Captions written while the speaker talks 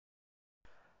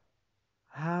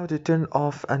How to turn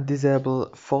off and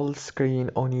disable full screen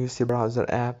on UC browser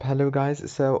app. Hello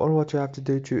guys, so all what you have to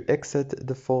do to exit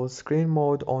the full screen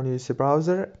mode on UC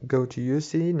browser, go to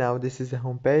UC. Now this is the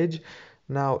home page.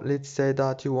 Now let's say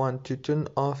that you want to turn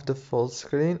off the full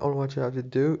screen. All what you have to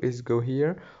do is go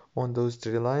here on those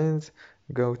three lines,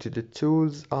 go to the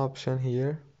tools option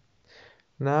here.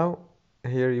 Now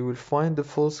here you will find the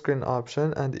full screen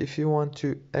option, and if you want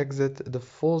to exit the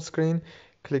full screen,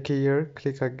 click here,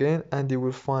 click again, and you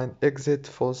will find exit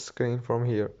full screen from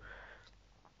here.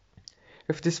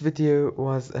 If this video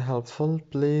was helpful,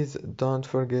 please don't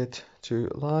forget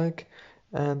to like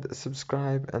and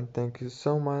subscribe, and thank you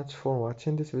so much for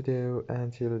watching this video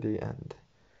until the end.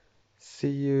 See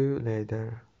you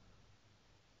later.